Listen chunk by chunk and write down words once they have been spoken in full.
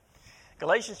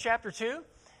Galatians chapter 2,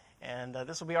 and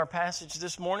this will be our passage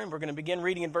this morning. We're going to begin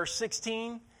reading in verse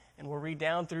 16, and we'll read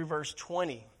down through verse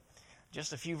 20.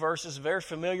 Just a few verses, a very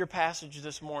familiar passage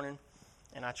this morning,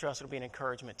 and I trust it'll be an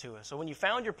encouragement to us. So when you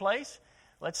found your place,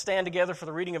 let's stand together for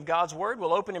the reading of God's Word.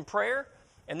 We'll open in prayer,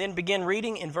 and then begin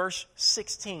reading in verse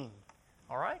 16.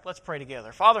 All right, let's pray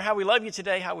together. Father, how we love you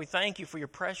today, how we thank you for your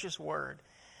precious Word.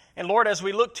 And Lord, as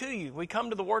we look to you, we come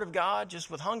to the Word of God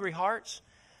just with hungry hearts.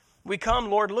 We come,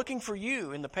 Lord, looking for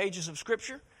you in the pages of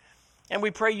Scripture. And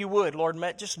we pray you would, Lord,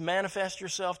 just manifest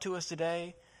yourself to us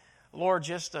today. Lord,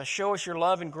 just show us your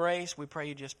love and grace. We pray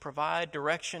you just provide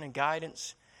direction and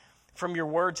guidance from your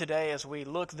Word today as we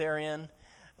look therein.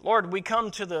 Lord, we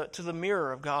come to the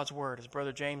mirror of God's Word, as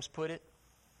Brother James put it.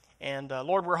 And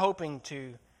Lord, we're hoping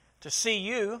to see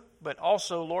you, but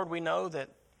also, Lord, we know that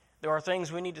there are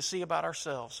things we need to see about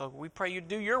ourselves. So we pray you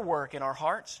do your work in our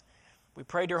hearts. We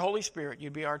pray, dear Holy Spirit,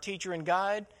 you'd be our teacher and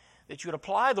guide, that you would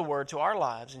apply the Word to our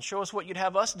lives and show us what you'd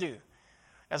have us do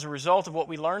as a result of what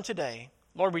we learned today.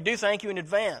 Lord, we do thank you in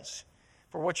advance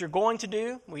for what you're going to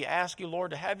do. We ask you,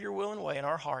 Lord, to have your will and way in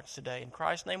our hearts today. In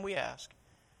Christ's name we ask.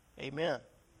 Amen.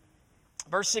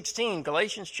 Verse 16,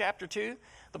 Galatians chapter 2,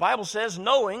 the Bible says,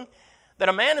 knowing that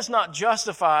a man is not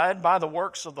justified by the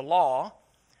works of the law,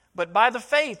 but by the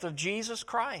faith of Jesus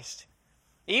Christ.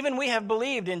 Even we have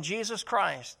believed in Jesus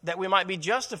Christ, that we might be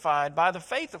justified by the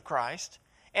faith of Christ,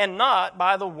 and not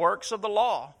by the works of the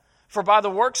law. For by the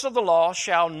works of the law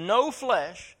shall no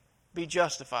flesh be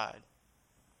justified.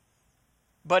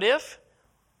 But if,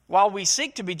 while we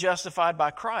seek to be justified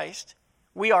by Christ,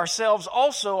 we ourselves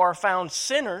also are found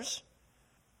sinners,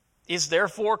 is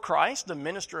therefore Christ the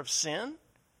minister of sin?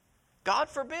 God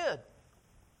forbid.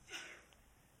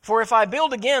 For if I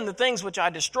build again the things which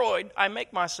I destroyed, I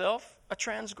make myself a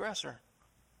transgressor.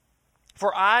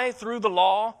 For I, through the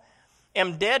law,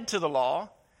 am dead to the law,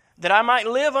 that I might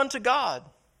live unto God.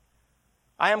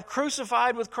 I am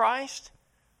crucified with Christ,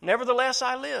 nevertheless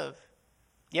I live.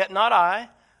 Yet not I,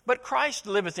 but Christ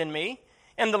liveth in me.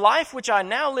 And the life which I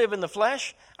now live in the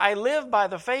flesh, I live by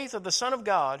the faith of the Son of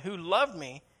God, who loved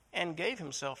me and gave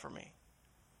himself for me.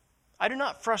 I do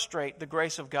not frustrate the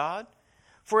grace of God.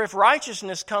 For if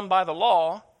righteousness come by the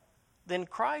law, then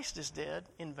Christ is dead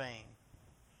in vain.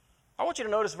 I want you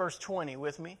to notice verse 20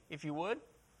 with me, if you would.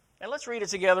 And let's read it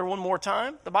together one more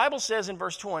time. The Bible says in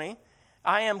verse 20,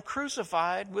 I am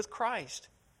crucified with Christ.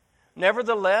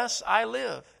 Nevertheless I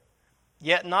live.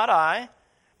 Yet not I,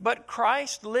 but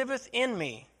Christ liveth in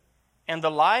me. And the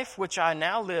life which I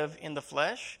now live in the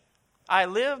flesh, I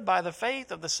live by the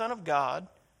faith of the Son of God,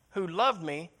 who loved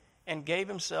me and gave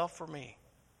himself for me.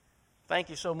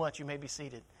 Thank you so much. You may be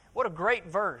seated. What a great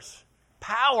verse.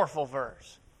 Powerful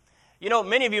verse. You know,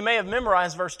 many of you may have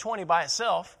memorized verse 20 by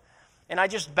itself, and I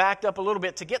just backed up a little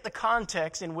bit to get the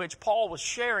context in which Paul was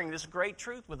sharing this great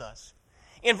truth with us.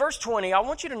 In verse 20, I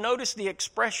want you to notice the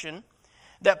expression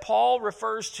that Paul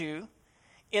refers to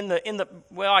in the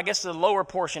lower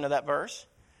portion of that verse.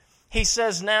 He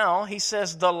says,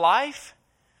 the life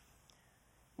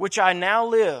which I now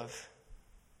live,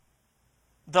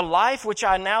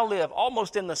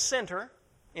 almost in the center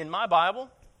in my Bible.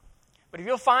 But if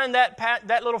you'll find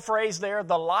that little phrase there,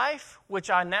 the life which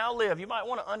I now live, you might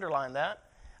want to underline that.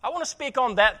 I want to speak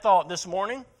on that thought this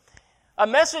morning. A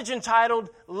message entitled,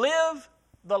 Live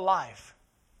the Life.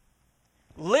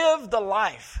 Live the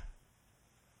life.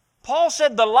 Paul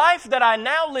said, the life that I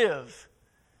now live.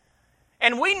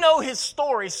 And we know his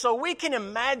story, so we can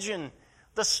imagine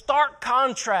the stark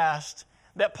contrast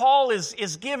that Paul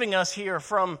is giving us here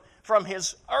from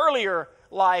his earlier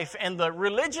life and the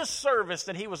religious service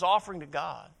that he was offering to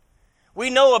God. We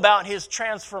know about his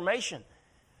transformation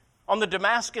on the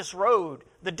Damascus Road,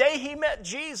 the day he met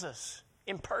Jesus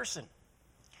in person.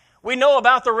 We know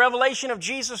about the revelation of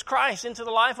Jesus Christ into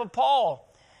the life of Paul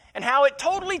and how it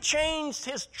totally changed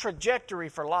his trajectory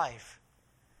for life.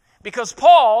 Because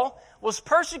Paul was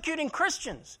persecuting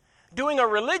Christians, doing a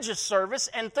religious service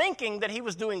and thinking that he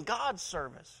was doing God's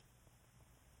service.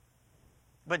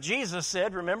 But Jesus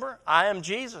said, remember, I am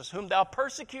Jesus, whom thou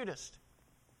persecutest.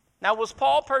 Now, was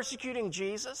Paul persecuting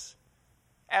Jesus?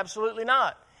 Absolutely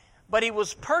not. But he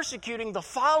was persecuting the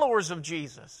followers of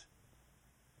Jesus.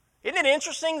 Isn't it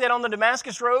interesting that on the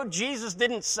Damascus Road, Jesus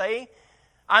didn't say,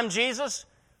 I'm Jesus,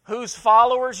 whose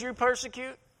followers you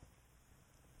persecute?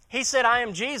 He said, I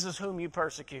am Jesus, whom you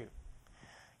persecute.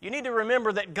 You need to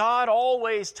remember that God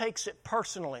always takes it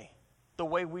personally, the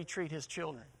way we treat his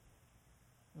children,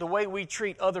 the way we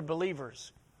treat other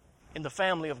believers in the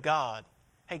family of God.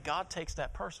 Hey, God takes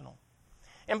that personal.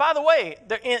 And by the way,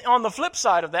 on the flip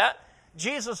side of that,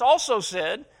 Jesus also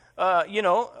said,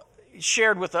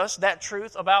 shared with us that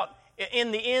truth about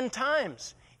in the end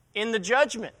times, in the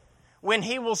judgment, when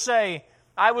He will say,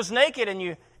 I was naked and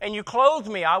you clothed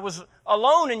me. I was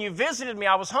alone and you visited me.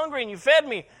 I was hungry and you fed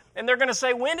me. And they're going to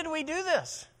say, when did we do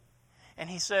this? And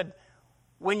He said,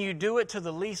 when you do it to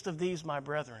the least of these, my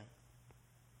brethren.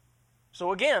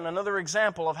 So again, another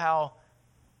example of how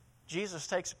Jesus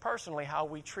takes it personally, how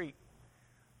we treat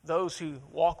those who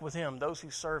walk with Him, those who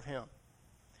serve Him.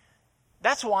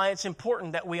 That's why it's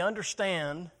important that we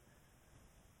understand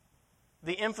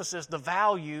the emphasis, the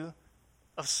value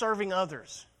of serving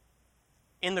others.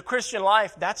 In the Christian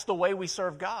life, that's the way we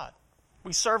serve God.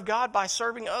 We serve God by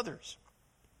serving others.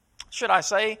 Should I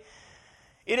say,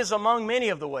 it is among many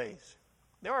of the ways.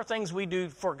 There are things we do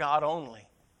for God only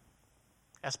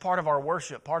as part of our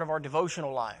worship, part of our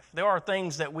devotional life. There are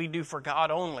things that we do for God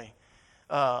only,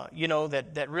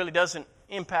 that really doesn't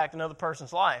impact another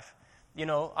person's life.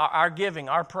 Our giving,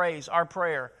 our praise, our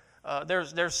prayer.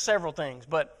 There's several things,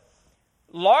 but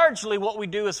largely what we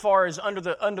do as far as under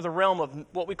the realm of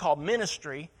what we call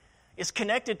ministry is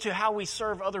connected to how we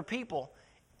serve other people,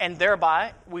 and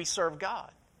thereby we serve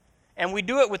God. And we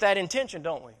do it with that intention,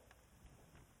 don't we?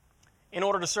 In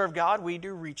order to serve God, we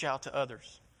do reach out to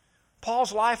others.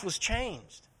 Paul's life was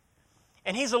changed.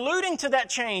 And he's alluding to that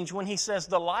change when he says,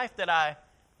 the life that I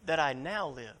now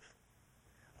live.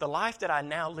 The life that I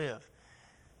now live.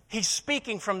 He's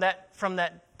speaking from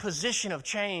that position of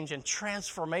change and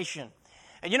transformation.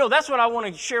 And that's what I want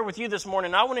to share with you this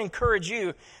morning. I want to encourage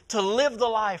you to live the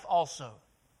life also.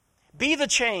 Be the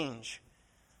change.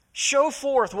 Show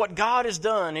forth what God has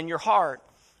done in your heart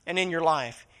and in your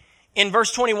life. In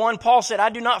verse 21, Paul said, I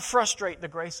do not frustrate the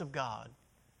grace of God.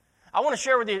 I want to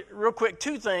share with you real quick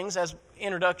two things as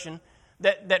introduction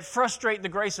that frustrate the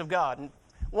grace of God. And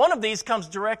one of these comes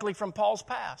directly from Paul's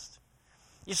past.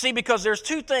 You see, because there's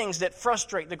two things that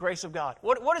frustrate the grace of God.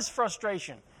 What is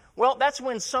frustration? Well, that's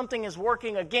when something is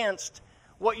working against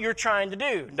what you're trying to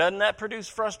do. Doesn't that produce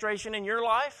frustration in your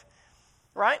life?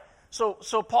 Right? So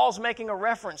Paul's making a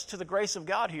reference to the grace of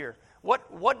God here.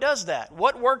 What does that?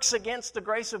 What works against the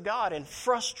grace of God and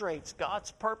frustrates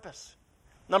God's purpose?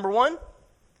 Number one,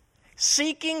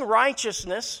 seeking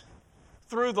righteousness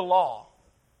through the law.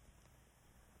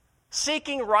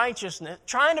 Seeking righteousness,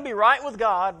 trying to be right with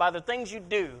God by the things you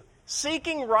do.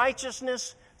 Seeking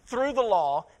righteousness through the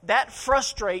law, that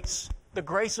frustrates the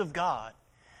grace of God.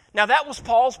 Now that was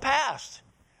Paul's past.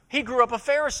 He grew up a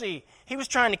Pharisee. He was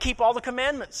trying to keep all the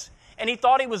commandments. And he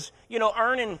thought he was,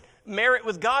 earning merit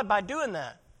with God by doing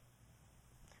that.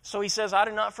 So he says, I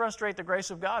do not frustrate the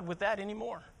grace of God with that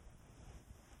anymore.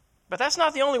 But that's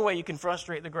not the only way you can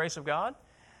frustrate the grace of God.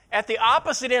 At the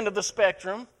opposite end of the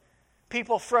spectrum,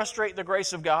 people frustrate the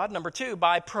grace of God, number two,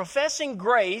 by professing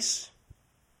grace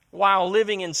while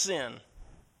living in sin.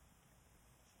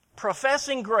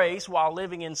 Professing grace while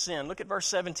living in sin. Look at verse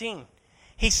 17.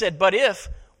 He said, but if,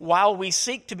 while we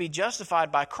seek to be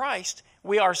justified by Christ,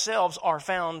 we ourselves are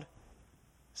found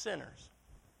sinners.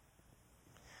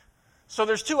 So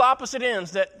there's two opposite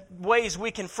ends, ways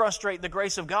we can frustrate the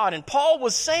grace of God. And Paul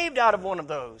was saved out of one of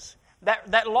those.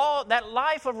 That law, that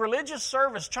life of religious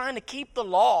service, trying to keep the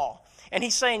law. And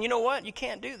he's saying, you know what? You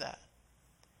can't do that.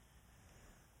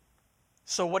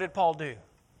 So what did Paul do?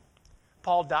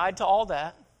 Paul died to all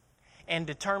that and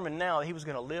determined now that he was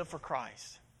going to live for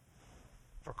Christ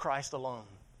alone.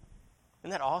 Isn't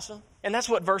that awesome? And that's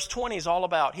what verse 20 is all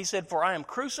about. He said, for I am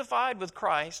crucified with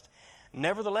Christ,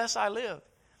 nevertheless I live.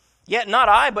 Yet not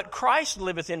I, but Christ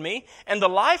liveth in me, and the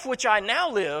life which I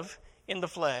now live in the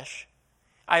flesh,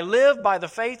 I live by the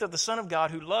faith of the Son of God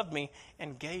who loved me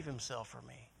and gave himself for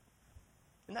me.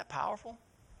 Isn't that powerful?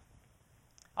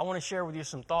 I want to share with you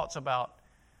some thoughts about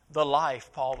the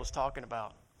life Paul was talking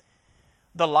about.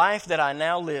 The life that I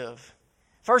now live.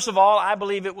 First of all, I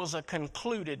believe it was a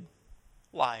concluded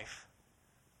life.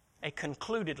 A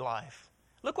concluded life.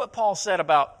 Look what Paul said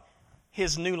about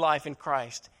his new life in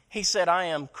Christ. He said, I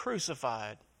am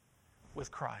crucified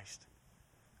with Christ.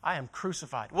 I am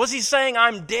crucified. Was he saying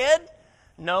I'm dead?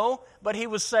 No, but he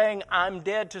was saying I'm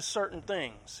dead to certain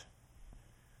things.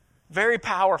 Very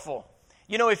powerful.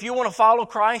 If you want to follow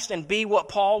Christ and be what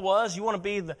Paul was, you want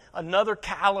to be another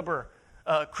caliber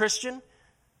Christian,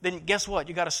 then guess what?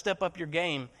 You got to step up your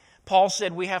game. Paul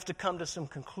said we have to come to some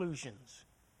conclusions.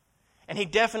 And he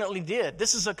definitely did.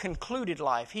 This is a concluded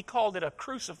life. He called it a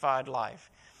crucified life.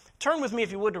 Turn with me,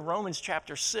 if you would, to Romans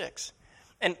chapter 6.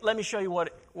 And let me show you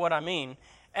what I mean.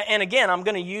 And again, I'm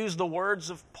going to use the words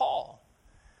of Paul.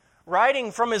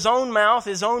 Writing from his own mouth,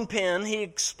 his own pen, he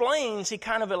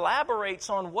kind of elaborates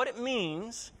on what it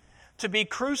means to be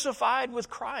crucified with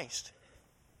Christ.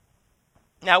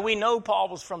 Now, we know Paul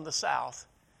was from the South.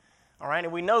 All right,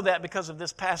 and we know that because of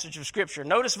this passage of Scripture.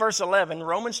 Notice verse 11,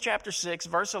 Romans chapter 6,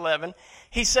 verse 11.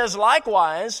 He says,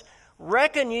 likewise,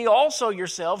 reckon ye also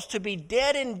yourselves to be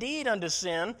dead indeed unto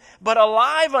sin, but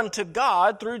alive unto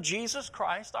God through Jesus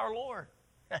Christ our Lord.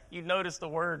 You notice the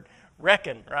word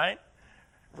reckon, right?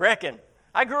 Reckon.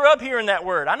 I grew up hearing that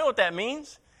word. I know what that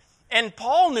means. And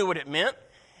Paul knew what it meant,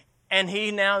 and he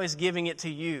now is giving it to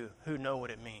you who know what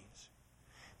it means.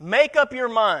 Make up your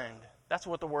mind. That's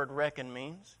what the word reckon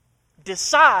means.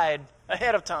 Decide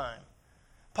ahead of time.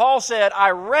 Paul said, I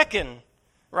reckon,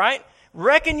 right?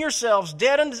 Reckon yourselves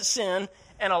dead unto sin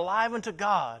and alive unto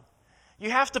God. You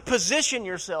have to position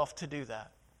yourself to do that.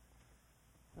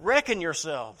 Reckon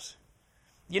yourselves.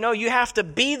 You know, you have to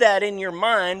be that in your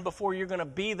mind before you're going to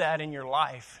be that in your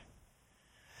life.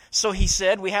 So he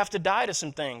said we have to die to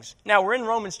some things. Now we're in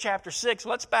Romans chapter 6.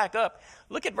 Let's back up.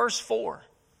 Look at verse 4.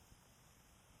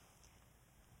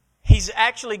 He's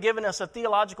actually given us a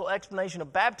theological explanation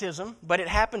of baptism, but it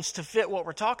happens to fit what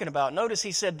we're talking about. Notice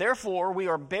he said, therefore we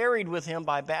are buried with him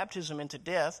by baptism into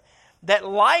death, that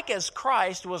like as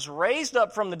Christ was raised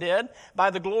up from the dead by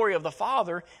the glory of the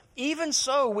Father, even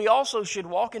so we also should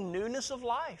walk in newness of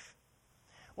life.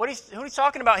 What he's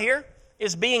talking about here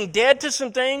is being dead to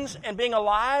some things and being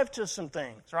alive to some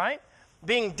things, right?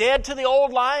 Being dead to the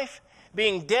old life,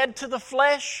 being dead to the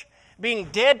flesh, being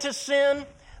dead to sin,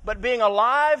 but being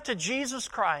alive to Jesus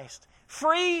Christ,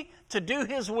 free to do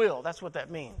His will. That's what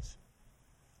that means.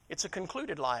 It's a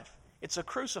concluded life. It's a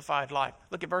crucified life.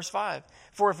 Look at verse 5.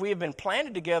 For if we have been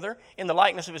planted together in the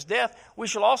likeness of His death, we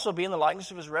shall also be in the likeness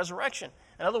of His resurrection.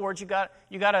 In other words, you got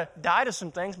to die to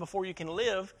some things before you can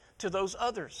live to those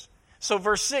others. So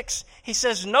verse 6, he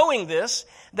says, knowing this,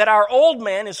 that our old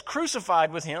man is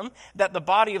crucified with Him, that the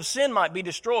body of sin might be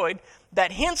destroyed,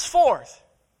 that henceforth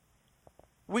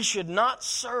we should not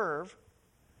serve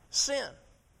sin.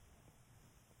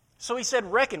 So he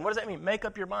said, reckon. What does that mean? Make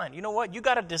up your mind. You know what? You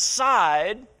got to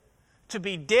decide to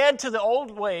be dead to the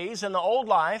old ways and the old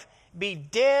life. Be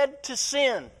dead to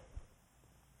sin.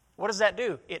 What does that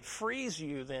do? It frees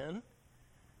you then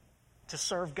to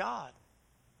serve God.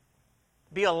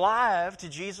 Be alive to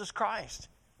Jesus Christ.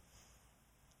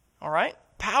 All right?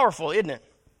 Powerful, isn't it?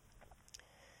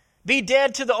 Be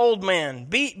dead to the old man.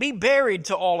 Be buried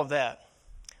to all of that.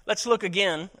 Let's look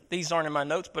again. These aren't in my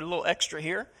notes, but a little extra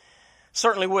here.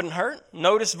 Certainly wouldn't hurt.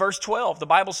 Notice verse 12. The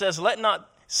Bible says, let not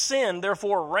sin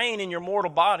therefore reign in your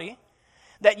mortal body,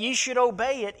 that ye should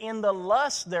obey it in the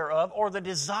lust thereof, or the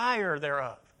desire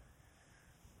thereof.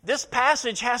 This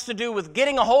passage has to do with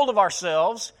getting a hold of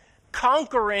ourselves,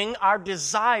 conquering our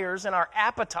desires and our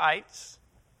appetites,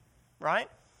 right?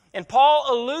 And Paul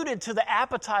alluded to the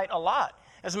appetite a lot.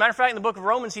 As a matter of fact, in the book of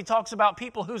Romans, he talks about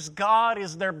people whose God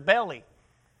is their belly.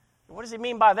 What does he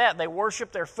mean by that? They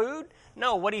worship their food?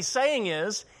 No, what he's saying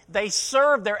is they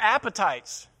serve their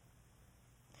appetites.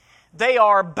 They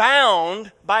are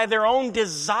bound by their own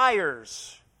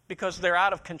desires because they're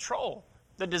out of control.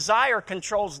 The desire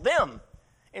controls them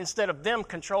instead of them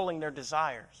controlling their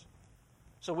desires.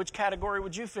 So which category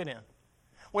would you fit in?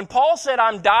 When Paul said,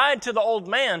 I'm died to the old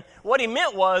man, what he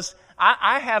meant was,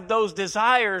 I have those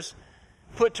desires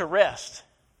put to rest.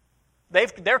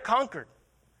 They're conquered.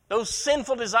 Those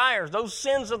sinful desires, those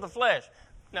sins of the flesh.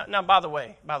 Now, by the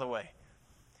way,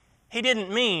 he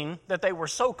didn't mean that they were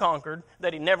so conquered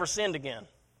that he never sinned again.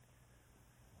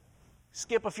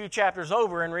 Skip a few chapters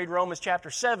over and read Romans chapter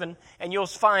 7, and you'll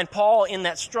find Paul in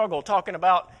that struggle, talking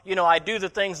about, I do the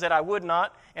things that I would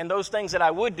not, and those things that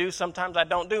I would do, sometimes I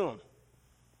don't do them.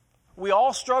 We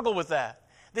all struggle with that.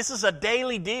 This is a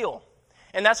daily deal.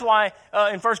 And that's why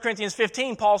in 1 Corinthians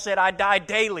 15, Paul said, I die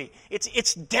daily.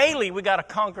 It's daily we got to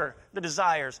conquer the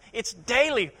desires. It's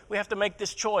daily we have to make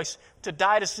this choice to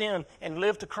die to sin and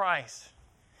live to Christ.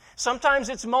 Sometimes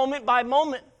it's moment by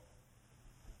moment.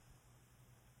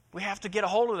 We have to get a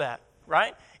hold of that,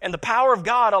 right? And the power of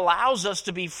God allows us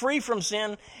to be free from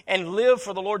sin and live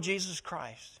for the Lord Jesus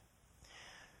Christ.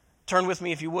 Turn with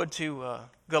me, if you would, to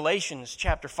Galatians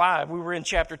chapter 5. We were in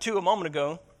chapter 2 a moment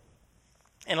ago.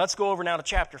 And let's go over now to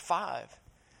chapter 5.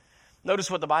 Notice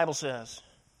what the Bible says.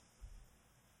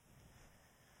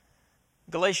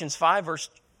 Galatians 5,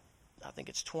 verse, I think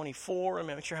it's 24. Let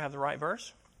me make sure I have the right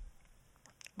verse.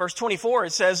 Verse 24,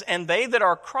 it says, and they that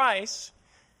are Christ's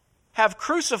have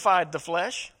crucified the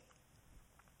flesh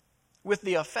with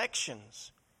the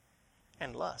affections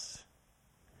and lusts.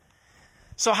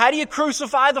 So how do you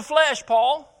crucify the flesh,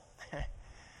 Paul?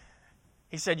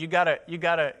 He said you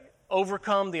gotta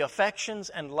overcome the affections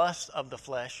and lusts of the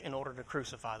flesh in order to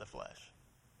crucify the flesh.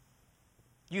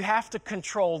 You have to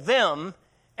control them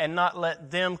and not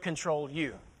let them control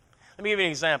you. Let me give you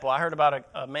an example. I heard about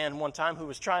a man one time who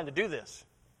was trying to do this.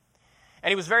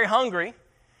 And he was very hungry,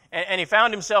 and he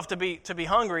found himself to be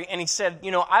hungry, and he said,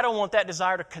 I don't want that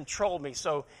desire to control me.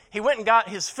 So he went and got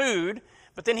his food,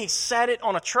 but then he set it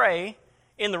on a tray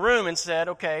in the room and said,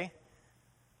 okay,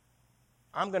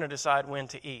 I'm going to decide when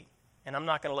to eat, and I'm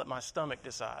not going to let my stomach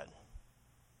decide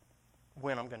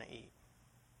when I'm going to eat.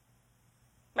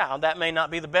 Now, that may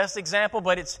not be the best example,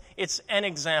 but it's an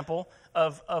example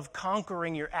of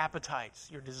conquering your appetites,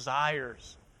 your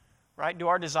desires, right? Do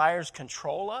our desires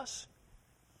control us?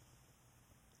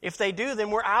 If they do,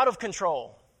 then we're out of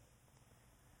control.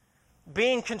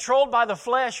 Being controlled by the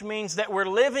flesh means that we're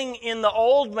living in the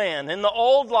old man, in the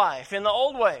old life, in the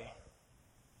old way.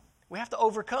 We have to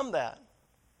overcome that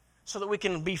so that we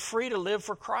can be free to live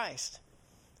for Christ.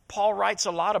 Paul writes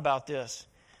a lot about this.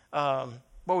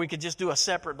 Well, we could just do a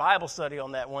separate Bible study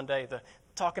on that one day.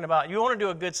 Talking about, you want to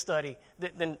do a good study,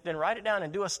 then write it down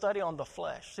and do a study on the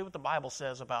flesh. See what the Bible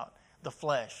says about the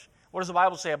flesh. What does the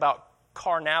Bible say about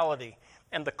carnality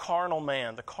and the carnal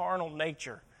man, the carnal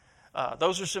nature?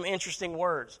 Those are some interesting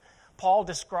words. Paul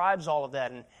describes all of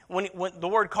that. And when the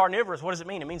word carnivorous, what does it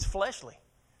mean? It means fleshly.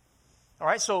 All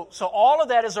right, so all of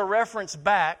that is a reference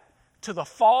back to the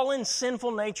fallen,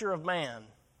 sinful nature of man.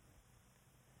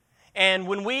 And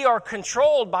when we are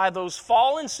controlled by those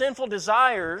fallen, sinful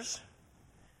desires,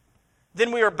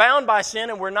 then we are bound by sin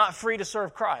and we're not free to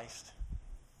serve Christ.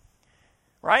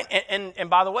 Right? And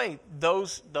by the way,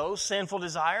 those sinful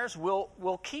desires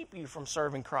will keep you from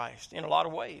serving Christ in a lot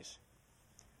of ways.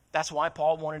 That's why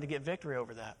Paul wanted to get victory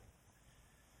over that.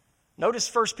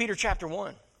 Notice 1 Peter chapter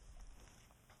 1.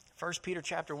 1 Peter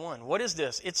chapter 1. What is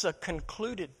this? It's a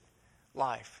concluded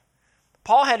life.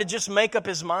 Paul had to just make up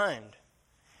his mind.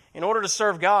 In order to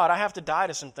serve God, I have to die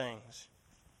to some things.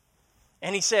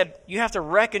 And he said, you have to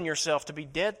reckon yourself to be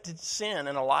dead to sin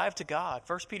and alive to God.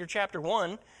 1 Peter chapter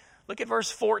 1, look at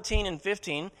verse 14 and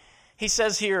 15. He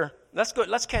says here,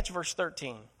 let's catch verse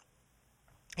 13.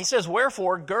 He says,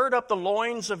 wherefore, gird up the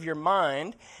loins of your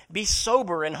mind, be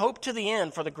sober, and hope to the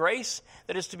end for the grace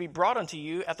that is to be brought unto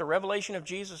you at the revelation of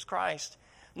Jesus Christ.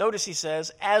 Notice he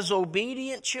says, as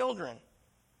obedient children,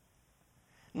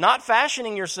 not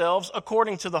fashioning yourselves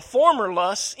according to the former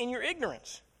lusts in your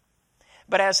ignorance.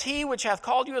 But as he which hath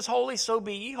called you is holy, so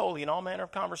be ye holy in all manner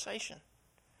of conversation.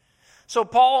 So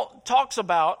Paul talks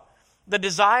about the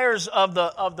desires of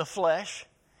the flesh.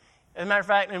 As a matter of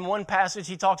fact, in one passage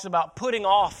he talks about putting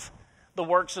off the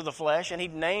works of the flesh, and he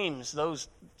names those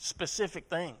specific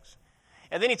things.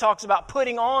 And then he talks about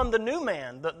putting on the new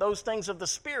man, those things of the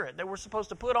Spirit that we're supposed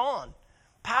to put on.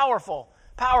 Powerful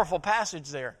passage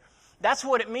there. That's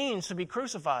what it means to be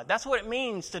crucified. That's what it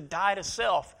means to die to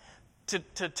self,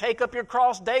 to take up your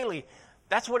cross daily.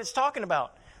 That's what it's talking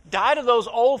about. Die to those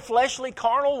old fleshly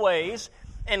carnal ways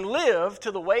and live to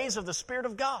the ways of the Spirit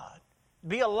of God.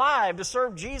 Be alive to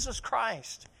serve Jesus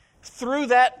Christ through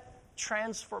that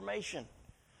transformation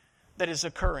that is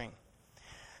occurring.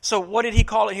 So what did he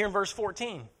call it here in verse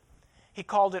 14? He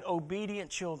called it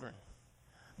obedient children.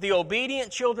 The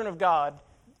obedient children of God,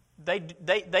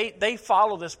 they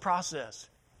follow this process.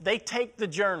 They take the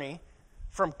journey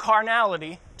from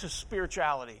carnality to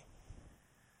spirituality.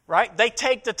 Right? They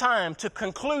take the time to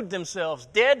conclude themselves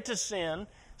dead to sin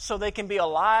so they can be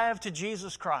alive to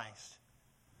Jesus Christ.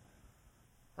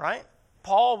 Right?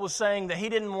 Paul was saying that he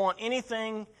didn't want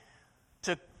anything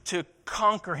to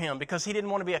conquer him because he didn't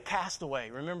want to be a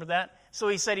castaway. Remember that? So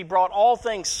he said he brought all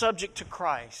things subject to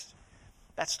Christ.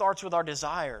 That starts with our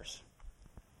desires.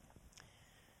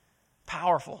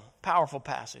 Powerful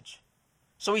passage.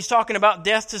 So he's talking about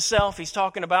death to self. He's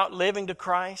talking about living to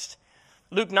Christ.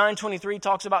 Luke 9:23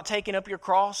 talks about taking up your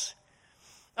cross.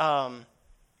 What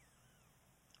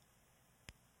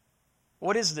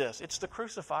is this? It's the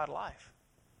crucified life.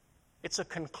 It's a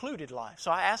concluded life. So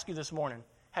I ask you this morning,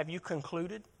 have you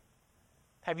concluded?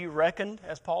 Have you reckoned,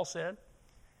 as Paul said?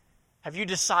 Have you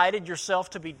decided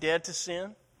yourself to be dead to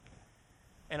sin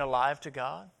and alive to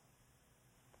God?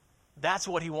 That's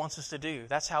what he wants us to do.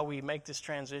 That's how we make this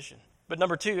transition. But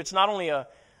number two, it's not only a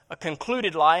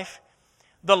concluded life.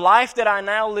 The life that I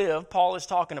now live, Paul is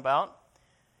talking about,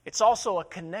 it's also a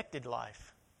connected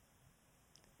life.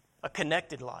 A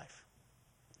connected life.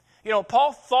 You know,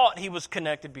 Paul thought he was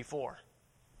connected before.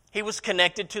 He was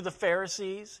connected to the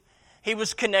Pharisees. He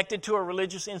was connected to a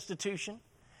religious institution.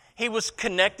 He was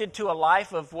connected to a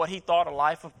life of what he thought a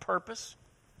life of purpose.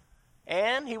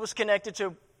 And he was connected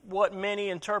to what many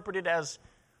interpreted as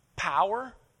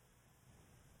power.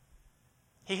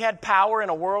 He had power in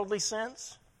a worldly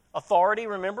sense. Authority,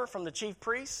 remember, from the chief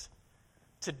priests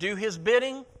to do his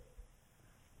bidding.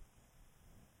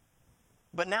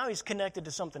 But now he's connected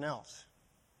to something else.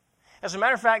 As a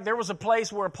matter of fact, there was a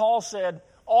place where Paul said,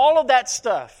 all of that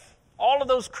stuff, all of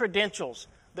those credentials,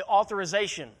 the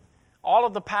authorization, all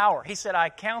of the power, he said, I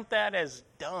count that as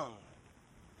dung,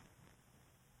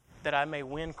 that I may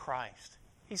win Christ.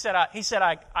 He said,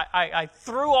 I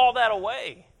threw all that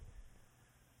away,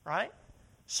 right?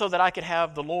 So that I could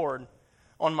have the Lord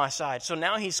on my side. So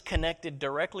now he's connected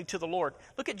directly to the Lord.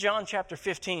 Look at John chapter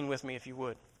 15 with me, if you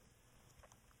would.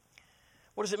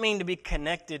 What does it mean to be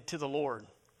connected to the Lord?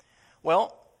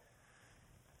 Well,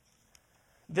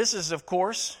 this is, of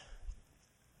course,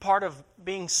 part of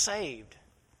being saved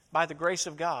by the grace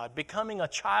of God, becoming a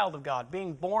child of God,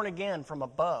 being born again from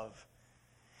above.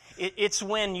 It's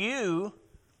when you,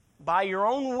 by your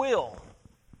own will,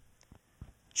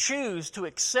 choose to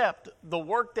accept the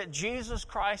work that Jesus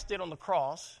Christ did on the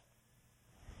cross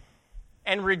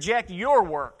and reject your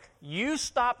work. You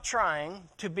stop trying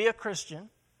to be a Christian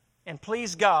and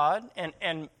please God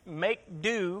and make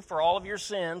due for all of your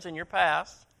sins in your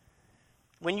past.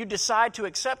 When you decide to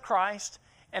accept Christ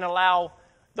and allow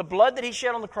the blood that He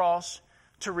shed on the cross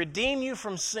to redeem you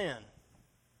from sin,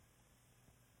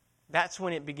 that's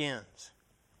when it begins.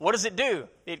 What does it do?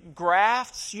 It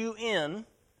grafts you in,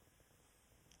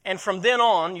 and from then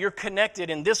on, you're connected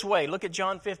in this way. Look at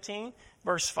John 15,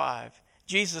 verse 5.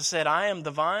 Jesus said, I am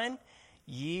the vine,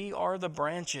 ye are the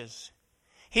branches.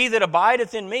 He that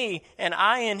abideth in me, and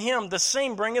I in him, the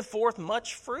same bringeth forth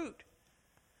much fruit.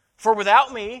 For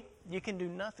without me, you can do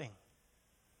nothing.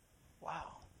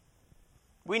 Wow.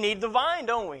 We need the vine,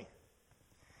 don't we?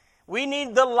 We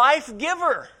need the life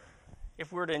giver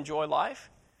if we're to enjoy life.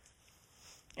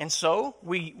 And so,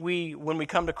 when we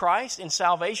come to Christ in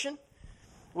salvation,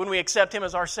 when we accept Him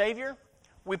as our Savior,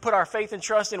 we put our faith and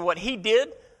trust in what He did,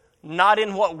 not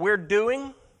in what we're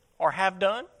doing or have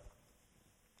done.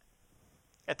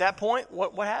 At that point,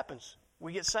 what happens?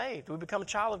 We get saved. We become a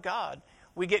child of God.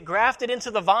 We get grafted into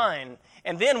the vine,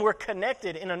 and then we're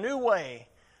connected in a new way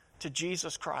to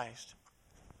Jesus Christ.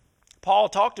 Paul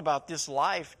talked about this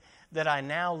life that I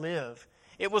now live.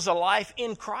 It was a life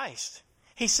in Christ.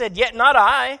 He said, yet not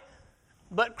I,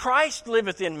 but Christ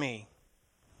liveth in me.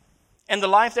 And the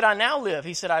life that I now live,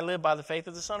 he said, I live by the faith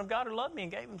of the Son of God who loved me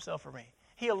and gave Himself for me.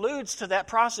 He alludes to that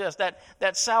process,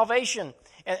 that salvation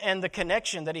and the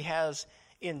connection that he has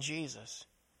in Jesus.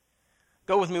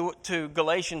 Go with me to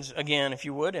Galatians again, if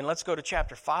you would, and let's go to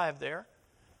chapter 5 there.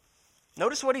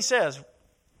 Notice what he says.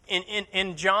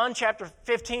 In John chapter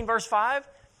 15, verse 5,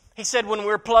 he said when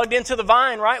we're plugged into the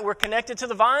vine, right, we're connected to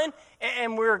the vine,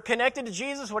 and we're connected to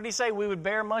Jesus, what did he say? We would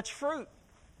bear much fruit.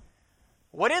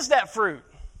 What is that fruit?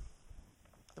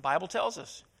 The Bible tells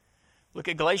us. Look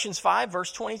at Galatians 5,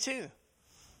 verse 22.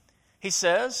 He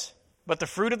says, but the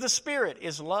fruit of the Spirit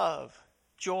is love,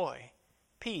 joy,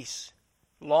 peace,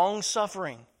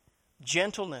 long-suffering,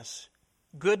 gentleness,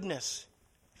 goodness,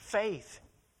 faith,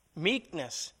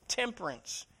 meekness,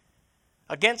 temperance.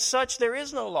 Against such there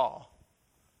is no law.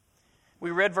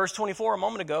 We read verse 24 a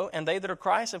moment ago, and they that are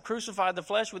Christ have crucified the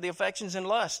flesh with the affections and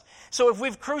lust. So if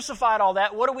we've crucified all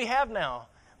that, what do we have now?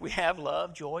 We have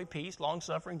love, joy, peace,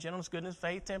 long-suffering, gentleness, goodness,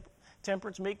 faith,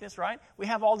 temperance, meekness, right? We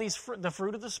have all these, the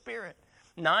fruit of the Spirit.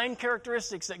 9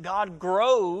 characteristics that God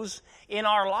grows in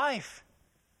our life.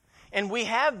 And we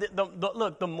have,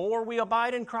 look, the more we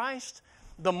abide in Christ,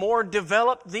 the more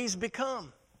developed these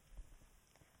become.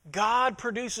 God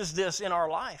produces this in our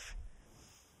life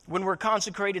when we're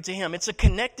consecrated to Him. It's a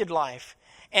connected life.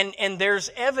 And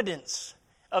there's evidence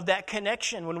of that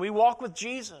connection when we walk with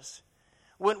Jesus.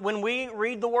 When we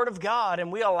read the Word of God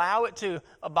and we allow it to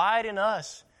abide in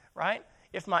us, right?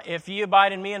 If ye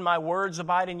abide in me and my words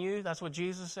abide in you, that's what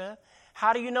Jesus said.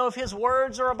 How do you know if His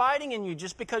words are abiding in you?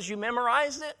 Just because you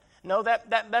memorized it? No,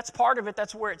 that's part of it.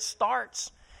 That's where it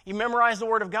starts. You memorize the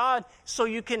Word of God so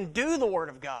you can do the Word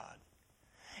of God.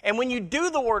 And when you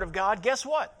do the Word of God, guess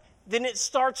what? Then it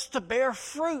starts to bear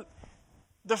fruit.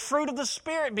 The fruit of the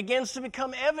Spirit begins to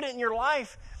become evident in your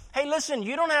life. Hey, listen,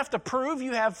 you don't have to prove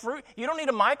you have fruit. You don't need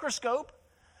a microscope.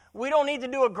 We don't need to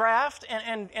do a graft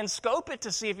and scope it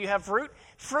to see if you have fruit.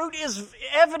 Fruit is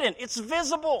evident. It's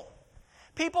visible.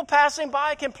 People passing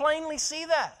by can plainly see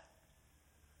that.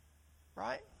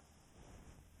 Right?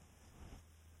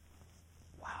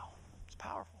 Wow. It's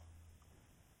powerful.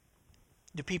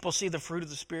 Do people see the fruit of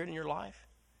the Spirit in your life?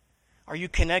 Are you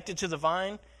connected to the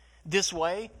vine this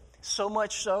way? So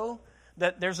much so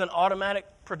that there's an automatic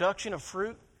production of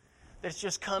fruit that's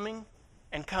just coming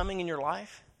and coming in your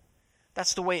life?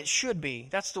 That's the way it should be.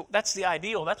 That's the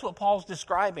ideal. That's what Paul's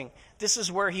describing. This is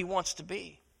where he wants to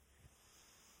be.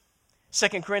 2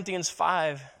 Corinthians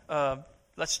 5,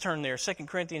 let's turn there. 2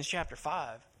 Corinthians chapter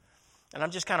 5. And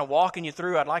I'm just kind of walking you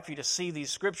through. I'd like for you to see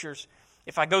these scriptures.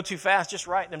 If I go too fast, just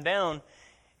write them down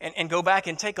and go back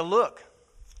and take a look,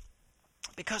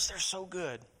 because they're so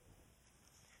good.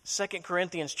 2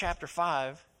 Corinthians chapter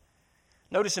 5,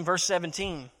 notice in verse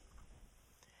 17.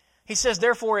 He says,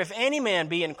 "Therefore, if any man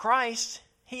be in Christ,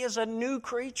 he is a new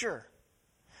creature.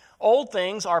 Old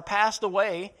things are passed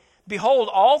away. Behold,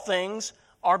 all things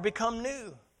are become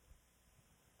new."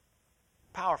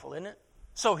 Powerful, isn't it?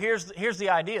 So here's the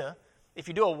idea. If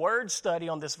you do a word study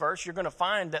on this verse, you're going to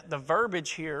find that the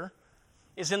verbiage here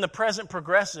is in the present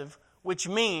progressive, which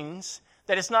means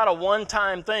that it's not a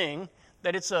one-time thing,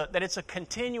 that it's a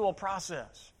continual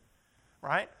process,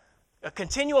 right? A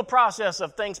continual process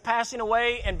of things passing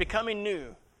away and becoming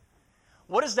new.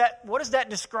 What does that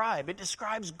describe? It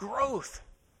describes growth.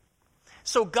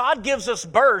 So God gives us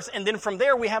birth, and then from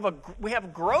there we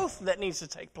have growth that needs to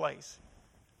take place.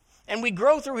 And we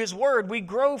grow through His Word. We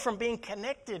grow from being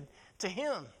connected to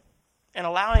Him and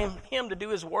allowing Him to do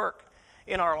His work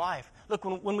in our life. Look,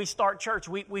 when we start church,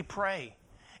 we pray.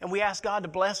 And we ask God to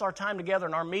bless our time together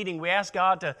in our meeting. We ask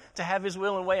God to have His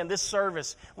will and way in this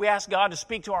service. We ask God to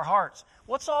speak to our hearts.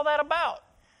 What's all that about?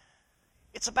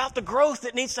 It's about the growth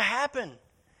that needs to happen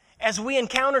as we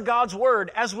encounter God's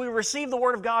Word, as we receive the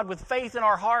Word of God with faith in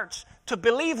our hearts, to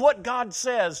believe what God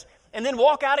says, and then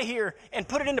walk out of here and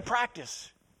put it into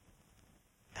practice.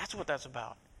 That's what that's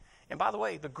about. And by the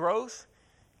way, the growth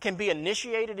can be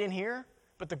initiated in here,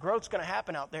 but the growth's going to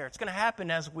happen out there. It's going to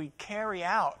happen as we carry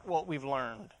out what we've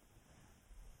learned.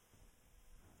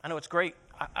 I know it's great.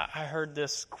 I heard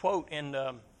this quote, and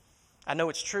I know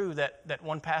it's true that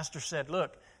one pastor said,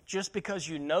 look, just because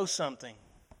you know something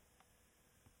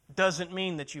doesn't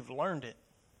mean that you've learned it.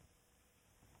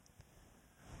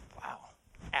 Wow.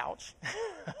 Ouch.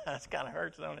 That kind of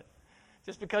hurts, don't it?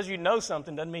 Just because you know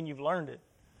something doesn't mean you've learned it.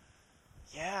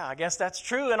 Yeah, I guess that's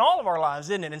true in all of our lives,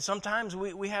 isn't it? And sometimes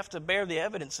we have to bear the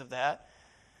evidence of that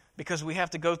because we have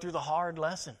to go through the hard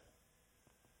lesson.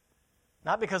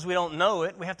 Not because we don't know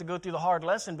it. We have to go through the hard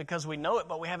lesson because we know it,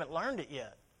 but we haven't learned it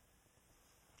yet.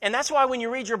 And that's why when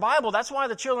you read your Bible, that's why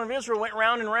the children of Israel went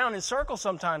round and round in circles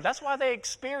sometimes. That's why they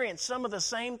experienced some of the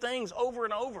same things over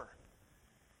and over.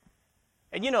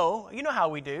 And you know how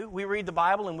we do. We read the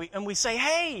Bible and we say,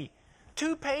 hey,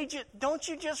 2 pages, don't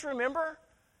you just remember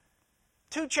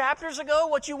 2 chapters ago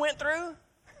what you went through?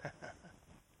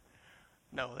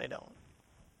 No, they don't.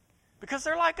 Because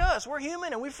they're like us. We're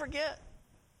human and we forget.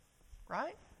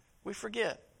 Right? We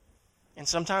forget. And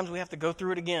sometimes we have to go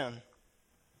through it again.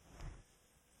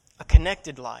 A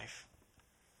connected life.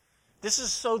 This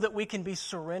is so that we can be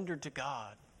surrendered to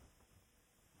God.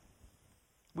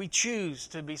 We choose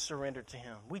to be surrendered to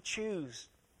Him. We choose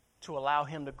to allow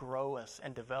Him to grow us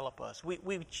and develop us. We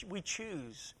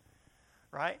choose,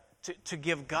 right, to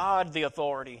give God the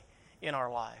authority in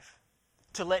our life,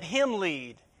 to let Him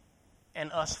lead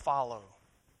and us follow.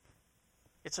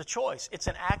 It's a choice. It's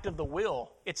an act of the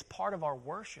will. It's part of our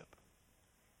worship.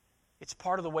 It's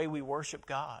part of the way we worship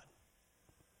God.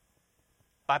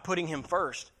 By putting Him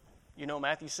first. You know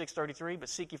Matthew 6:33, but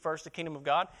seek ye first the kingdom of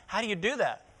God. How do you do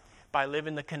that? By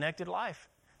living the connected life.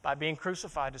 By being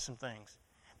crucified to some things.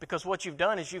 Because what you've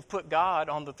done is you've put God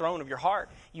on the throne of your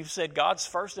heart. You've said, God's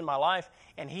first in my life,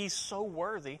 and He's so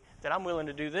worthy that I'm willing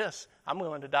to do this. I'm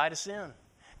willing to die to sin.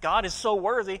 God is so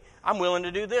worthy, I'm willing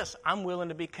to do this. I'm willing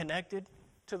to be connected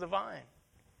to the vine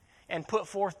and put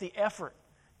forth the effort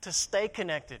to stay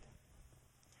connected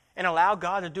and allow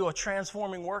God to do a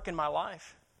transforming work in my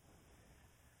life.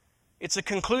 It's a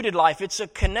concluded life. It's a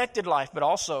connected life, but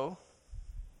also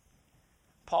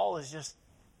Paul is just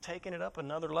taking it up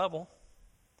another level.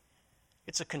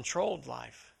 It's a controlled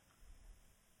life.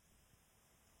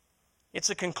 It's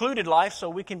a concluded life so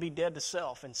we can be dead to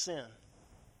self and sin.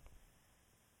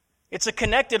 It's a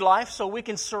connected life so we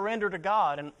can surrender to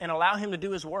God and allow Him to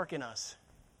do His work in us.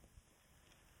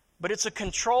 But it's a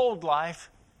controlled life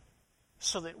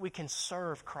so that we can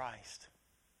serve Christ.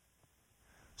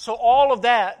 So all of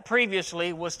that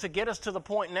previously was to get us to the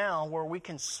point now where we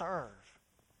can serve,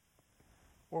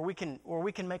 where we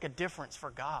can make a difference for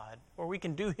God, where we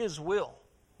can do His will.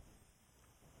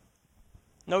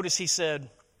 Notice he said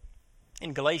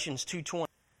in Galatians 2:20,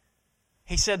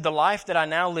 he said, the life that I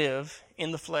now live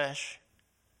in the flesh,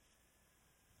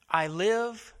 I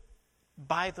live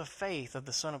by the faith of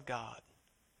the Son of God.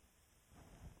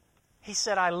 He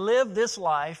said, I live this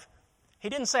life. He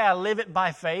didn't say I live it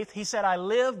by faith. He said, I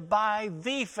live by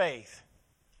the faith.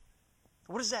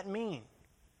 What does that mean?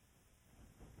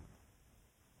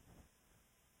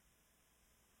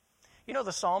 You know,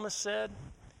 the psalmist said,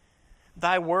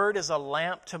 Thy word is a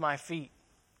lamp to my feet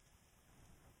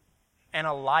and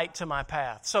a light to my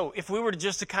path. So if we were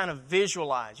just to kind of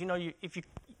visualize, do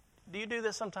you do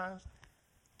this sometimes?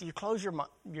 Do you close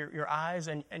your eyes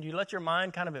and you let your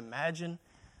mind kind of imagine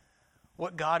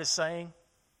what God is saying?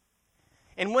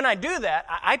 And when I do that,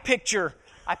 I picture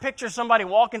somebody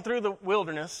walking through the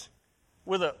wilderness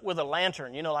with a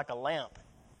lantern, like a lamp.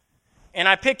 And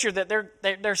I picture that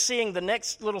they're seeing the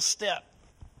next little step,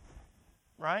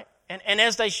 right? And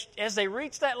as they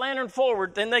reach that lantern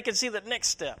forward, then they can see the next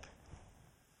step.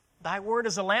 Thy word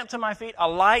is a lamp to my feet, a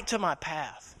light to my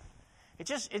path. It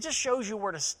just shows you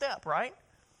where to step, right?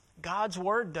 God's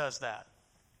word does that.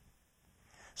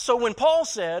 So when Paul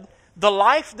said, the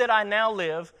life that I now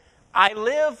live, I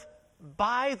live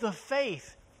by the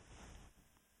faith.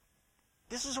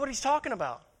 This is what he's talking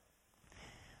about.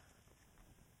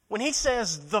 When he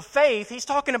says the faith, he's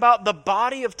talking about the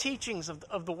body of teachings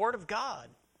of the Word of God.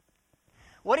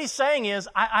 What he's saying is,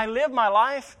 I live my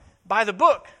life by the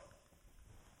book.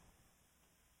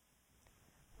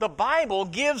 The Bible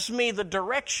gives me the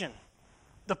direction,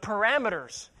 the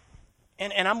parameters,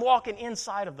 and I'm walking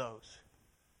inside of those.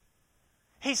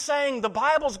 He's saying the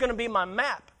Bible's going to be my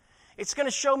map. It's going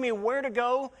to show me where to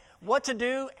go, what to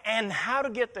do, and how to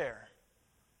get there.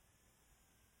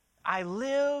 I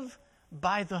live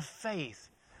by the faith.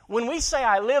 When we say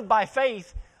I live by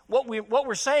faith, what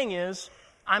we're saying is,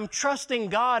 I'm trusting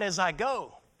God as I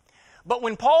go. But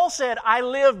when Paul said, I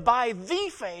live by the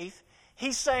faith,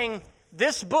 he's saying,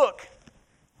 this book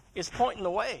is pointing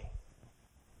the way.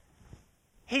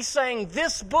 He's saying,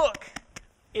 this book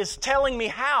is telling me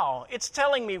how. It's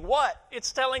telling me what.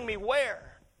 It's telling me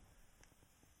where.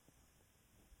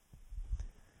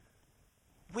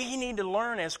 We need to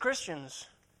learn as Christians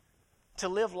to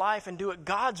live life and do it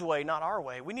God's way, not our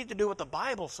way. We need to do what the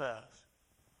Bible says.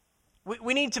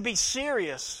 We need to be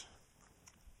serious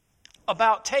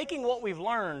about taking what we've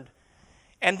learned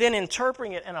and then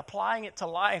interpreting it and applying it to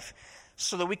life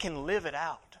so that we can live it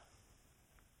out.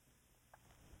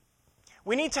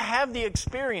 We need to have the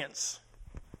experience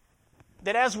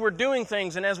that as we're doing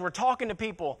things and as we're talking to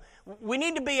people, we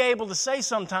need to be able to say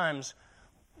sometimes,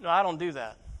 no, I don't do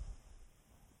that.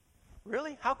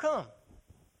 Really? How come?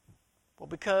 Well,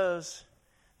 because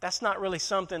that's not really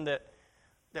something that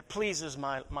pleases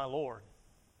my Lord.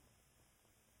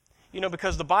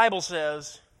 Because the Bible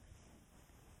says,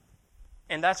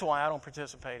 and that's why I don't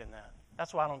participate in that.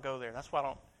 That's why I don't go there. That's why I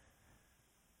don't.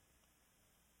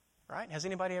 Right? Has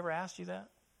anybody ever asked you that?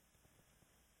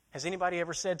 Has anybody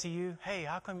ever said to you, hey,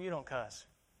 how come you don't cuss?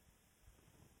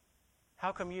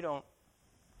 How come you don't?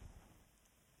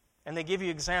 And they give you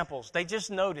examples. They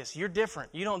just notice you're different.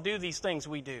 You don't do these things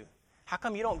we do. How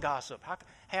come you don't gossip?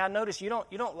 Hey, I notice you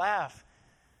don't laugh.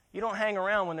 You don't hang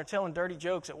around when they're telling dirty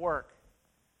jokes at work.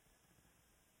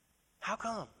 How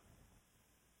come?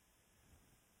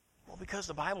 Well, because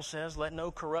the Bible says, let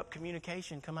no corrupt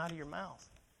communication come out of your mouth.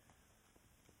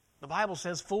 The Bible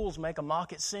says fools make a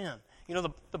mock at sin.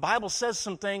 The Bible says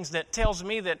some things that tells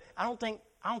me that I don't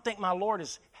think my Lord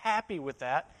is happy with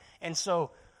that. And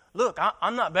so, look,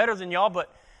 I'm not better than y'all,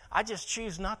 but I just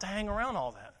choose not to hang around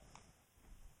all that.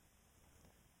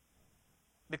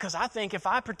 Because I think if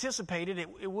I participated,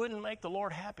 it wouldn't make the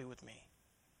Lord happy with me.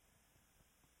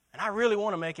 And I really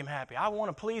want to make Him happy. I want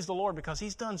to please the Lord because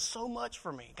He's done so much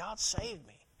for me. God saved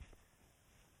me.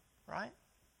 Right?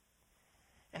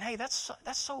 And hey, that's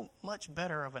so much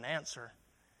better of an answer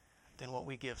than what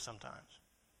we give sometimes.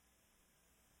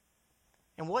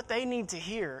 And what they need to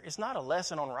hear is not a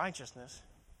lesson on righteousness.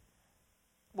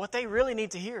 What they really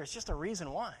need to hear is just a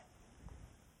reason why.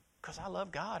 Because I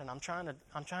love God and I'm trying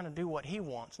to do what He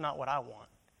wants, not what I want.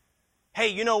 Hey,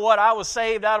 you know what? I was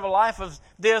saved out of a life of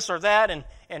this or that, and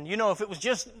if it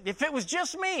was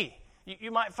just me,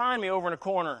 you might find me over in a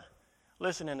corner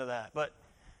listening to that. But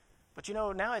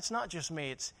now it's not just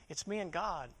me. It's me and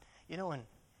God.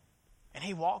 And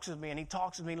He walks with me and He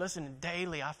talks with me. Listen,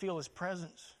 daily I feel His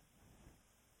presence.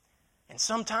 And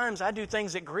sometimes I do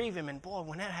things that grieve Him, and boy,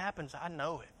 when that happens, I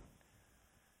know it.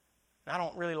 And I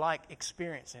don't really like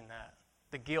experiencing that,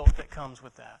 the guilt that comes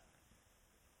with that.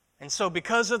 And so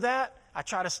because of that, I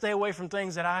try to stay away from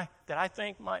things that I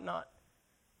think might not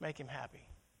make Him happy.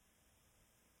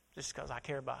 Just because I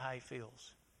care about how He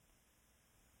feels.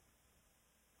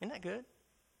 Isn't that good?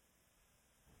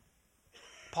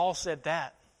 Paul said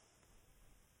that.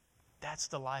 That's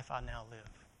the life I now live.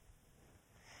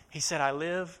 He said, I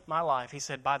live my life, he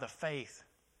said, by the faith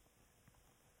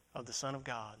of the Son of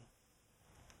God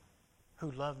who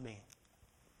loved me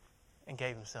and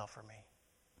gave Himself for me.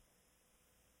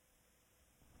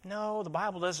 No, the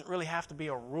Bible doesn't really have to be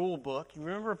a rule book. You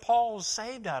remember, Paul was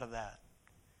saved out of that.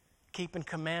 Keeping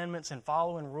commandments and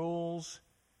following rules.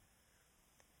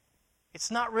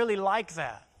 It's not really like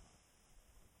that.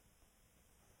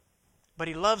 But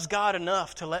he loves God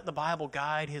enough to let the Bible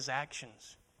guide his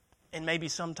actions and maybe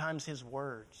sometimes his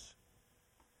words.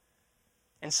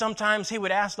 And sometimes he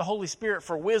would ask the Holy Spirit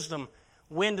for wisdom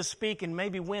when to speak and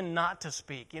maybe when not to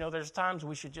speak. You know, there's times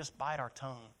we should just bite our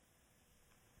tongue.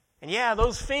 And yeah,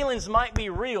 those feelings might be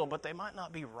real, but they might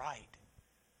not be right.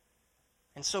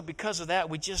 And so because of that,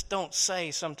 we just don't say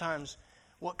sometimes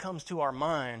what comes to our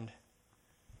mind.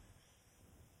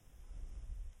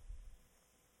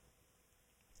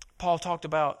 Paul talked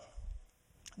about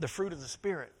the fruit of the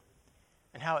Spirit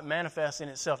and how it manifests in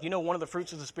itself. You know, one of the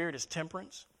fruits of the Spirit is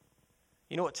temperance.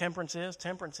 You know what temperance is?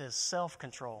 Temperance is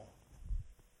self-control.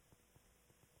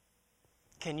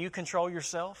 Can you control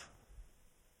yourself?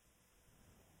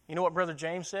 You know what Brother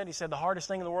James said? He said the hardest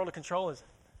thing in the world to control is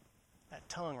that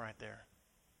tongue right there.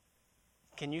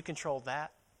 Can you control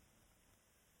that?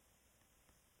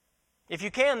 If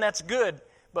you can, that's good.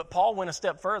 But Paul went a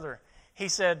step further. He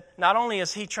said not only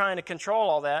is he trying to control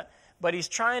all that, but he's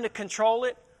trying to control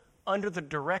it under the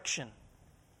direction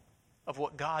of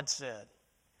what God said.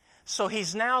 So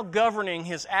he's now governing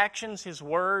his actions, his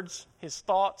words, his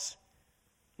thoughts,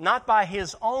 not by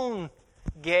his own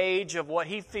gauge of what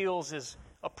he feels is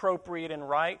appropriate and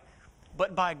right,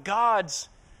 but by God's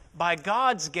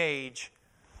gauge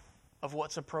of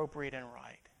what's appropriate and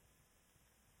right.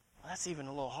 Well, that's even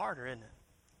a little harder, isn't it?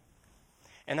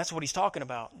 And that's what he's talking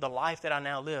about, the life that I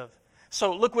now live.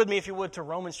 So look with me, if you would, to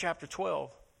Romans chapter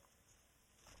 12.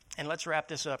 And let's wrap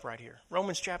this up right here.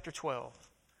 Romans chapter 12.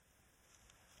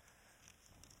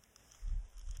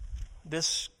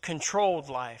 This controlled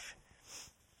life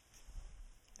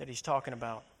that he's talking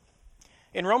about.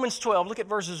 In Romans 12, look at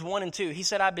verses 1 and 2. He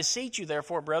said, I beseech you,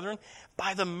 therefore, brethren,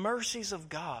 by the mercies of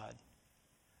God.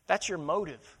 That's your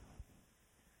motive.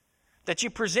 That you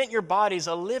present your bodies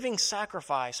a living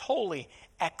sacrifice, holy,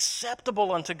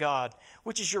 acceptable unto God,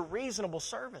 which is your reasonable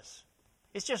service.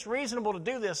 It's just reasonable to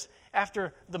do this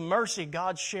after the mercy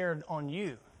God shared on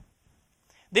you.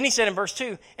 Then he said in verse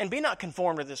 2, and be not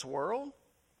conformed to this world,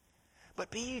 but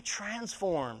be ye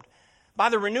transformed by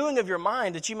the renewing of your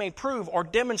mind, that you may prove or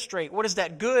demonstrate what is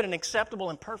that good and acceptable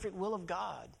and perfect will of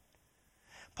God.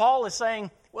 Paul is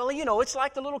saying, well, you know, it's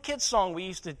like the little kids song we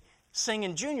used to sing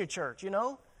in junior church, you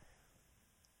know.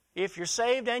 If you're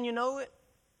saved and you know it,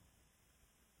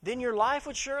 then your life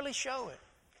would surely show it.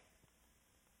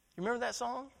 You remember that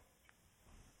song?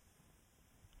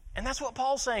 And that's what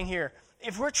Paul's saying here.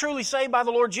 If we're truly saved by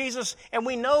the Lord Jesus and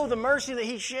we know the mercy that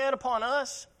he shed upon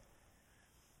us,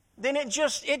 then it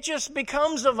just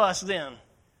becomes of us then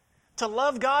to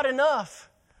love God enough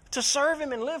to serve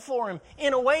him and live for him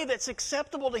in a way that's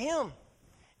acceptable to him,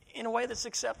 in a way that's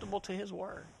acceptable to his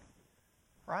word.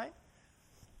 Right?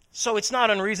 So it's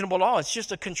not unreasonable at all. It's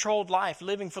just a controlled life,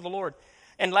 living for the Lord.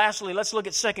 And lastly, let's look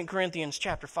at 2 Corinthians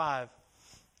chapter 5.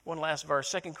 One last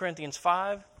verse, 2 Corinthians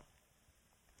 5.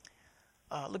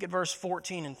 Look at verse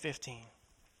 14 and 15.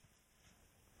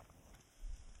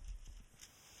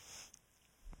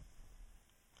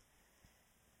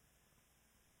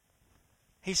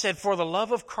 He said, for the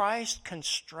love of Christ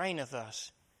constraineth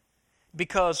us,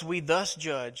 because we thus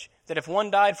judge, that if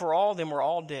one died for all, then we're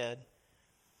all dead.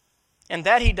 And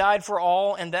that he died for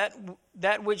all, and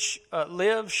that which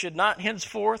live should not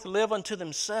henceforth live unto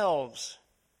themselves,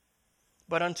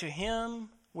 but unto him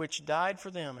which died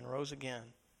for them and rose again.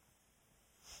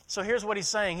 So here's what he's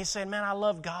saying. He's saying, man, I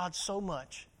love God so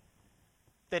much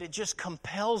that it just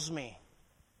compels me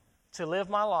to live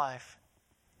my life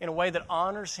in a way that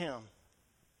honors him.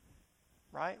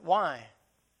 Right? Why?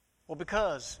 Well,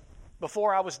 because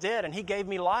before I was dead and he gave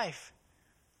me life.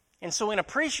 And so in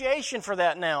appreciation for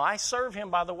that now, I serve him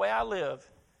by the way I live.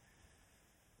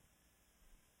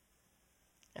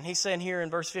 And he's saying here in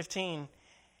verse 15,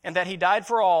 and that he died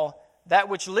for all, that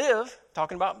which live,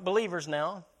 talking about believers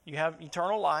now, you have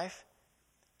eternal life.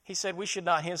 He said we should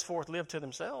not henceforth live to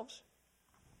themselves.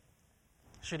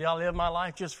 Should I live my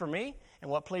life just for me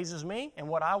and what pleases me and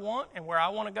what I want and where I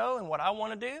want to go and what I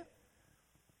want to do?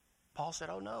 Paul said,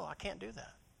 oh no, I can't do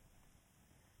that.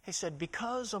 He said,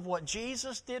 because of what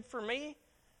Jesus did for me,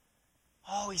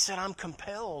 he said, I'm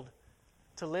compelled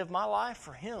to live my life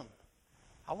for him.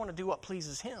 I want to do what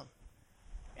pleases him.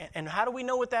 And how do we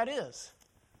know what that is?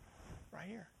 Right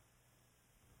here.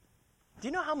 Do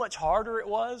you know how much harder it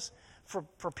was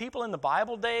for people in the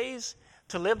Bible days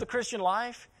to live the Christian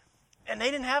life? And they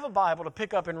didn't have a Bible to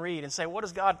pick up and read and say, what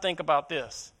does God think about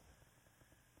this?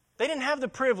 They didn't have the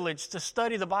privilege to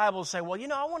study the Bible and say, well, you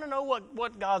know, I want to know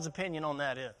what God's opinion on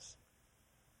that is.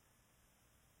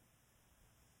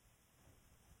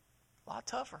 A lot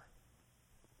tougher.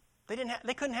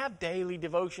 They couldn't have daily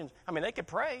devotions. I mean, they could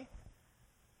pray,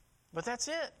 but that's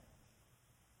it.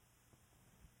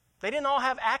 They didn't all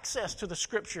have access to the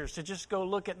Scriptures to just go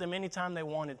look at them anytime they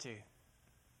wanted to.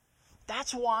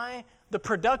 That's why the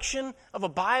production of a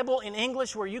Bible in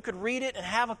English where you could read it and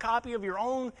have a copy of your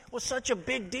own was such a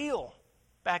big deal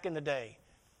back in the day.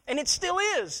 And it still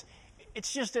is.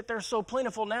 It's just that they're so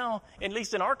plentiful now, at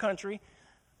least in our country,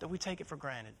 that we take it for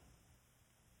granted.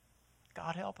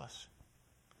 God help us.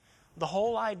 The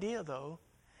whole idea, though,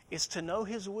 is to know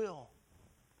His will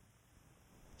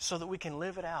so that we can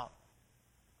live it out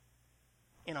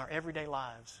in our everyday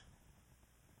lives.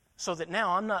 So that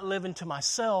now I'm not living to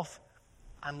myself,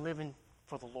 I'm living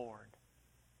for the Lord.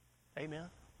 Amen.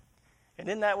 And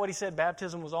isn't that what He said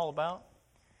baptism was all about?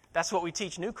 That's what we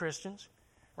teach new Christians,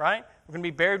 right? We're going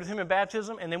to be buried with Him in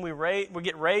baptism, and then we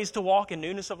get raised to walk in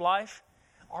newness of life.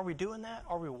 Are we doing that?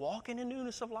 Are we walking in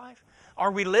newness of life?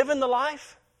 Are we living the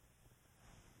life?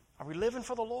 Are we living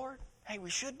for the Lord? Hey,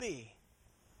 we should be.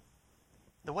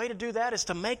 The way to do that is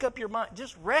to make up your mind.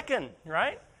 Just reckon,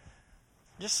 right?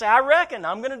 Just say, I reckon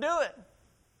I'm going to do it.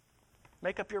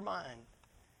 Make up your mind,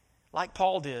 like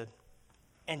Paul did,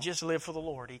 and just live for the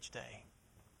Lord each day.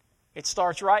 It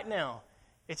starts right now.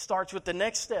 It starts with the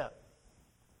next step.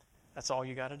 That's all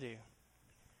you got to do.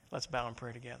 Let's bow and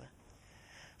pray together.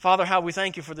 Father, how we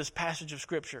thank You for this passage of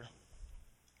Scripture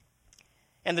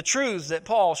and the truths that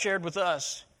Paul shared with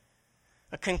us.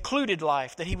 A concluded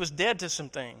life, that he was dead to some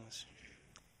things.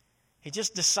 He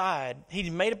just decided, he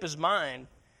made up his mind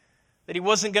that he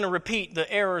wasn't going to repeat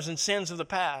the errors and sins of the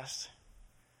past.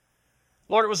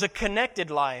 Lord, it was a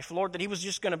connected life. Lord, that he was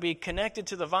just going to be connected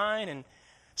to the vine and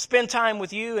spend time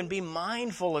with You and be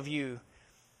mindful of You,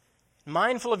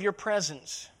 mindful of Your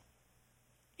presence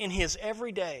in his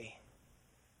everyday.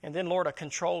 And then, Lord, a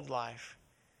controlled life.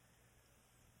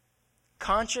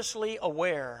 Consciously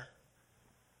aware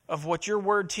of what Your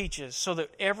Word teaches, so that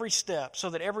every step,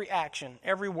 so that every action,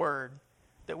 every word,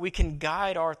 that we can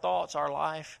guide our thoughts, our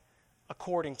life,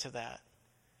 according to that.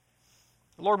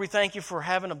 Lord, we thank You for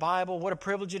having a Bible. What a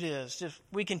privilege it is. Just,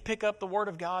 we can pick up the Word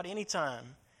of God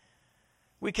anytime.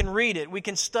 We can read it. We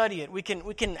can study it. We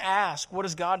can ask, what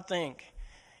does God think?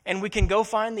 And we can go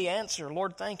find the answer.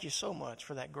 Lord, thank You so much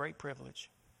for that great privilege.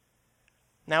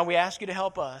 Now we ask You to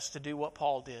help us to do what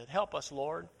Paul did. Help us,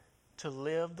 Lord, to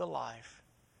live the life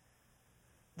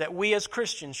that we as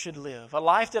Christians should live. A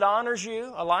life that honors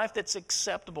You, a life that's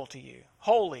acceptable to You,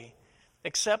 holy,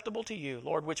 acceptable to You,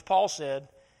 Lord, which Paul said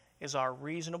is our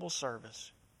reasonable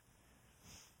service.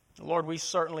 Lord, we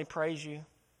certainly praise You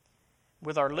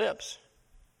with our lips,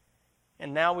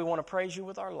 and now we want to praise You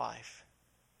with our life.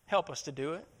 Help us to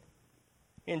do it.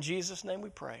 In Jesus' name we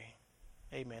pray.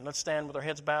 Amen. Let's stand with our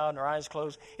heads bowed and our eyes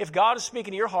closed. If God is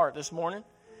speaking to your heart this morning,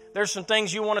 there's some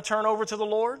things you want to turn over to the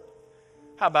Lord,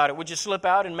 how about it? Would you slip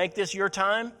out and make this your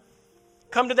time?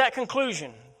 Come to that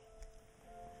conclusion.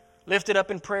 Lift it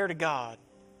up in prayer to God.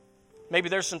 Maybe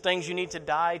there's some things you need to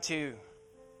die to.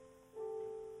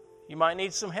 You might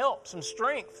need some help, some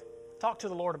strength. Talk to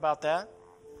the Lord about that.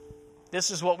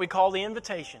 This is what we call the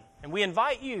invitation. And we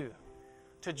invite you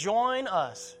to join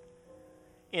us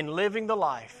in living the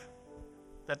life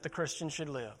that the Christian should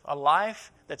live. A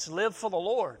life that's lived for the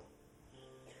Lord.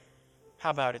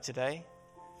 How about it today?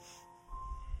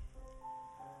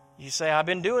 You say, I've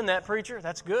been doing that, preacher.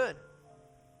 That's good.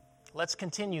 Let's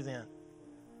continue then.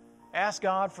 Ask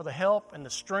God for the help and the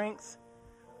strength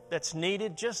that's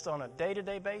needed just on a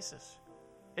day-to-day basis.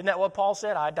 Isn't that what Paul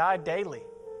said? I die daily.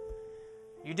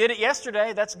 You did it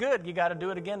yesterday. That's good. You got to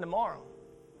do it again tomorrow.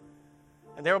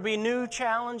 And there will be new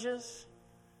challenges.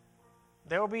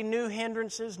 There will be new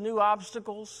hindrances, new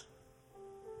obstacles.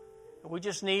 We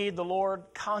just need the Lord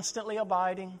constantly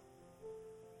abiding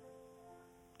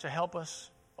to help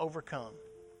us overcome.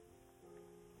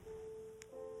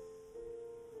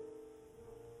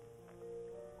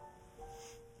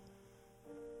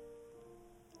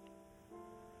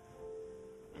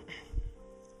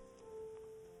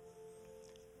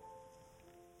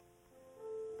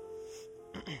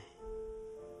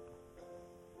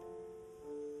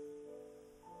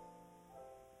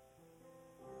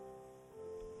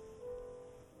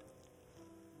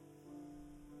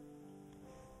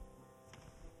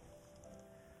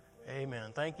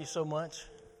 Amen. Thank you so much.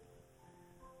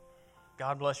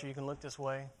 God bless you. You can look this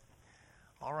way.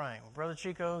 All right. Well, Brother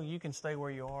Chico, you can stay where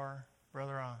you are.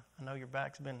 Brother, I know your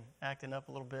back's been acting up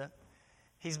a little bit.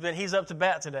 He's up to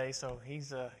bat today, so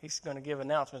he's going to give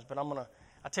announcements. But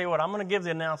I tell you what, I'm going to give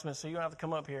the announcements, so you don't have to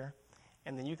come up here,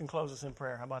 and then you can close us in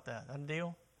prayer. How about that? That a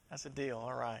deal? That's a deal.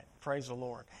 All right. Praise the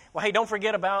Lord. Well, hey, don't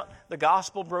forget about the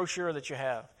gospel brochure that you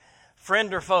have.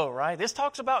 friend or foe, right? This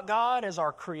talks about God as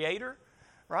our creator,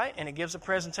 right? And it gives a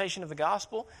presentation of the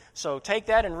gospel. So take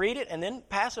that and read it and then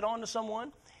pass it on to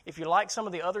someone. If you like some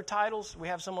of the other titles, we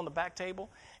have some on the back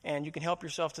table, and you can help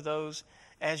yourself to those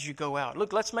as you go out.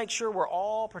 Look, let's make sure we're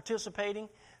all participating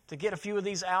to get a few of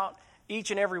these out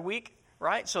each and every week,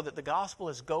 right? So that the gospel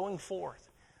is going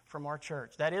forth from our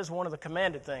church. That is one of the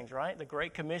commanded things, right? The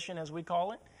Great Commission, as we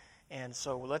call it. And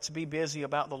so let's be busy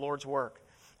about the Lord's work.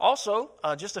 Also,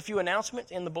 just a few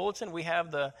announcements in the bulletin. We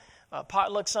have the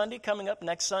Potluck Sunday coming up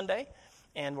next Sunday.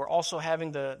 And we're also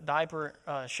having the diaper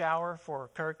shower for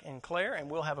Kirk and Claire. And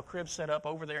we'll have a crib set up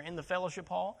over there in the fellowship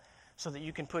hall so that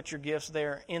you can put your gifts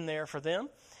in there for them.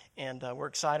 And we're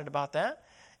excited about that.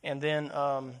 And then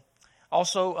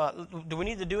also, do we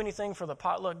need to do anything for the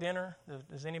potluck dinner?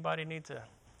 Does anybody need to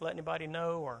let anybody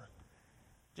know, or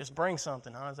just bring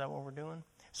something, huh? Is that what we're doing?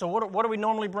 So what do we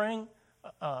normally bring?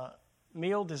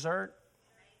 Meal, dessert?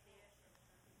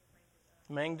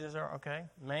 Main dessert, okay.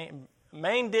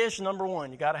 Main dish number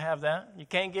 1. You got to have that. You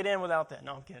can't get in without that.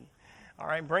 No, I'm kidding. All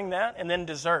right, bring that. And then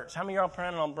desserts. How many of y'all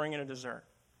planning on bringing a dessert?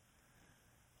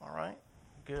 All right,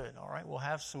 good. All right, we'll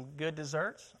have some good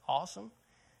desserts. Awesome.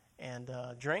 And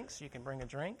drinks. You can bring a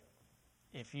drink.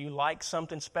 If you like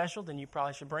something special, then you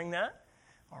probably should bring that.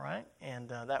 All right, and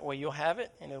that way you'll have it,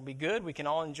 and it'll be good. We can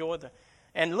all enjoy the...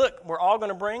 And look, we're all going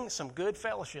to bring some good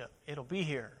fellowship. It'll be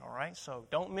here, all right? So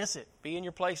don't miss it. Be in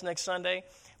your place next Sunday.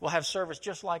 We'll have service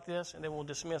just like this, and then we'll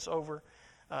dismiss over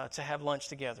to have lunch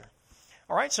together.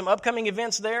 All right, some upcoming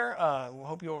events there. We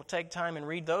hope you'll take time and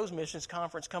read those. Missions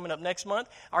Conference coming up next month.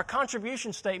 Our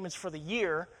contribution statements for the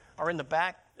year are in the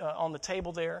back on the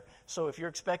table there. So if you're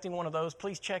expecting one of those,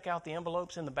 please check out the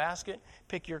envelopes in the basket.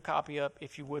 Pick your copy up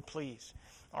if you would, please.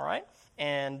 All right?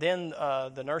 And then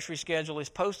the nursery schedule is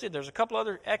posted. There's a couple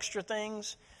other extra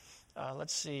things.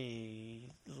 Let's see.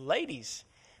 Ladies,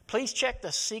 please check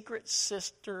the Secret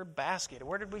Sister basket.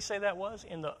 Where did we say that was?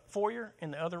 In the foyer,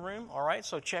 in the other room. All right,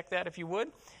 so check that if you would.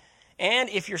 And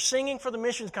if you're singing for the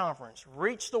missions conference,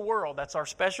 Reach the World, that's our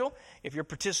special. If you're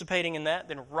participating in that,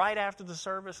 then right after the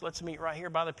service, let's meet right here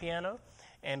by the piano.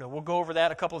 And we'll go over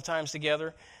that a couple of times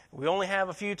together. We only have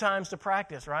a few times to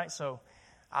practice, right? So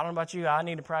I don't know about you, I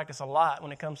need to practice a lot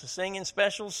when it comes to singing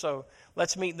specials, so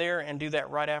let's meet there and do that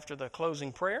right after the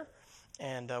closing prayer,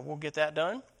 and we'll get that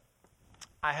done.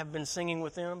 I have been singing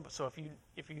with them, so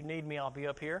if you need me, I'll be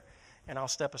up here, and I'll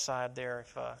step aside there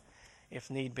if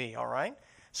need be, all right?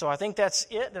 So I think that's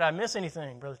it. Did I miss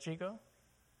anything, Brother Chico?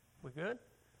 We good?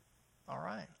 All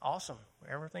right, awesome.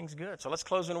 Everything's good. So let's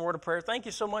close in a word of prayer. Thank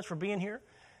you so much for being here.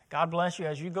 God bless you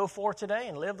as you go forth today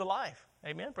and live the life.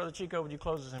 Amen. Brother Chico, would you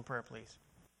close us in prayer, please?